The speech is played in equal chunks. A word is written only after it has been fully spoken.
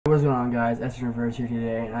What's going on, guys? S Reverse here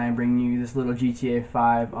today, and I am bringing you this little GTA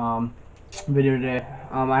 5 video today.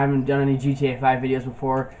 I haven't done any GTA 5 videos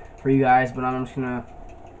before for you guys, but I'm just gonna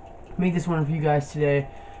make this one for you guys today,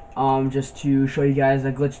 just to show you guys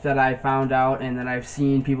a glitch that I found out and that I've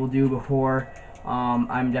seen people do before.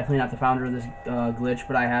 I'm definitely not the founder of this glitch,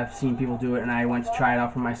 but I have seen people do it, and I went to try it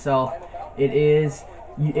out for myself. It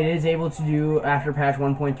is able to do after patch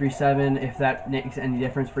 1.37, if that makes any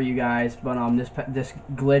difference for you guys. But this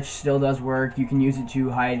glitch still does work. You can use it to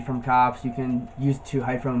hide from cops. You can use it to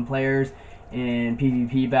hide from players in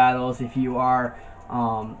PvP battles. If you are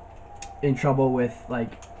in trouble with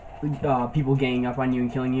people ganging up on you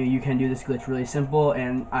and killing you, you can do this glitch really simple.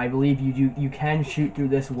 And I believe you can shoot through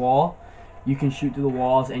this wall. You can shoot through the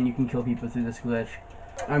walls and you can kill people through this glitch.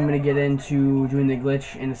 I'm going to get into doing the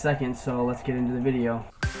glitch in a second, so let's get into the video.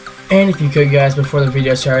 And if you could, guys, before the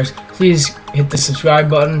video starts, please hit the subscribe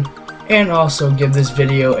button and also give this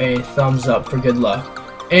video a thumbs up for good luck.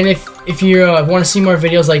 And if you want to see more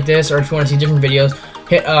videos like this, or if you want to see different videos,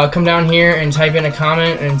 come down here and type in a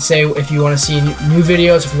comment and say if you want to see new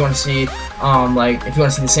videos, if you want to see if you want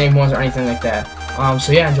to see the same ones or anything like that.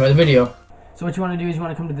 So yeah, enjoy the video. So what you want to do is you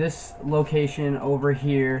want to come to this location over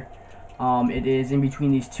here. It is in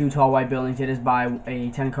between these two tall white buildings. It is by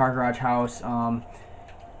a 10-car garage house.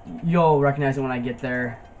 You'll recognize it when I get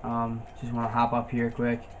there. Just want to hop up here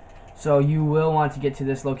quick. So you will want to get to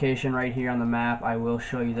this location right here on the map. I will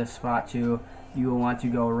show you this spot too. You will want to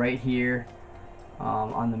go right here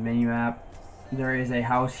on the mini map. There is a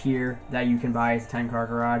house here that you can buy as a 10-car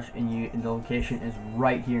garage, and the location is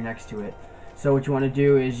right here next to it. So what you want to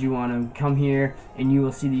do is you want to come here, and you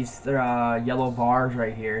will see these yellow bars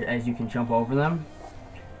right here. As you can jump over them,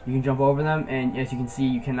 and as you can see,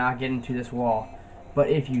 you cannot get into this wall.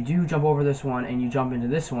 But if you do jump over this one and you jump into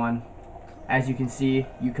this one, as you can see,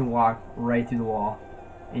 you can walk right through the wall,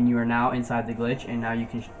 and you are now inside the glitch. And now you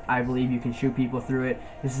can, I believe, you can shoot people through it.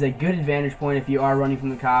 This is a good advantage point if you are running from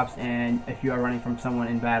the cops and if you are running from someone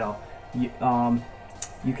in battle. You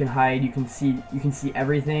can hide. You can see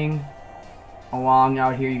everything along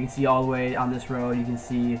out here. You can see all the way on this road. You can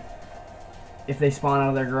see if they spawn out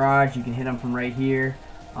of their garage, you can hit them from right here.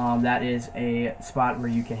 That is a spot where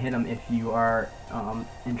you can hit them if you are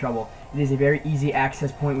in trouble. It is a very easy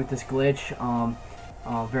access point with this glitch.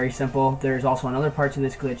 Very simple. There's also another part to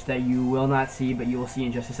this glitch that you will not see, but you will see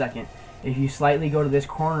in just a second. If you slightly go to this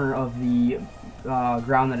corner of the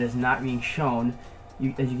ground that is not being shown,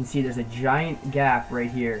 as you can see, there's a giant gap right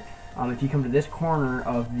here. If you come to this corner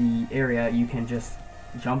of the area, you can just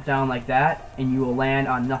jump down like that, and you will land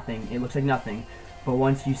on nothing. It looks like nothing, but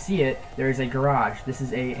once you see it, there is a garage. This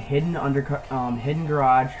is a hidden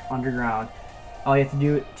garage underground. All you have to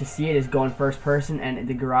do to see it is go in first person, and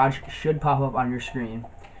the garage should pop up on your screen.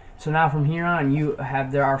 So now from here on,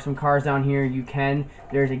 there are some cars down here.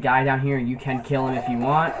 There's a guy down here, and you can kill him if you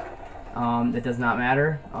want. That does not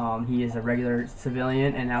matter. He is a regular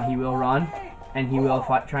civilian, and now he will run. And he will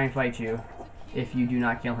try and fight you if you do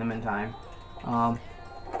not kill him in time.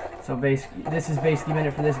 So basically, this has basically been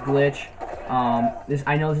it for this glitch.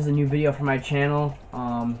 I know this is a new video for my channel.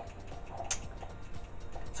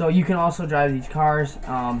 So you can also drive these cars.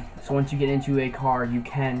 So once you get into a car, you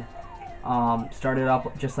can start it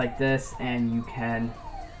up just like this, and you can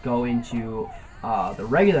go into the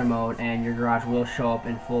regular mode, and your garage will show up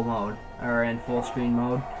in full mode, or in full screen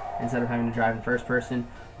mode, instead of having to drive in first person.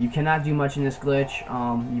 You cannot do much in this glitch.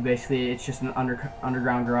 It's just an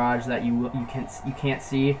underground garage that you can't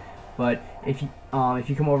see. But if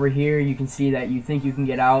you come over here, you can see that you think you can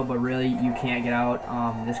get out, but really you can't get out.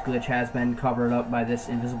 This glitch has been covered up by this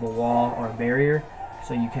invisible wall or barrier,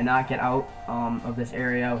 so you cannot get out of this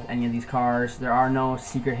area with any of these cars. There are no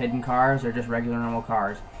secret hidden cars. They're just regular normal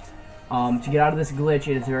cars. To get out of this glitch,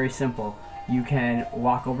 it is very simple. You can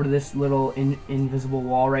walk over to this little invisible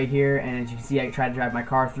wall right here, and as you can see, I tried to drive my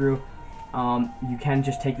car through. You can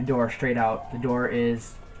just take the door straight out. The door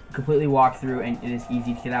is completely walk through, and it is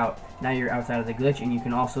easy to get out. Now you're outside of the glitch, and you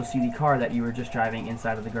can also see the car that you were just driving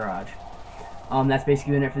inside of the garage. That's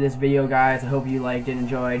basically been it for this video, guys. I hope you liked and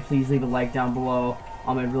enjoyed. Please leave a like down below.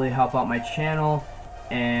 It would really help out my channel.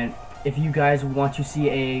 And if you guys want to see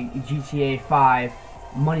a GTA 5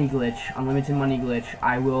 money glitch, unlimited money glitch,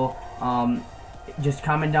 I will just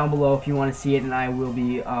comment down below if you want to see it, and I will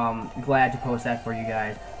be glad to post that for you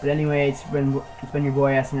guys. But anyway, it's been your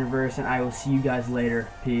boy S in Reverse, and I will see you guys later.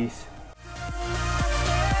 Peace.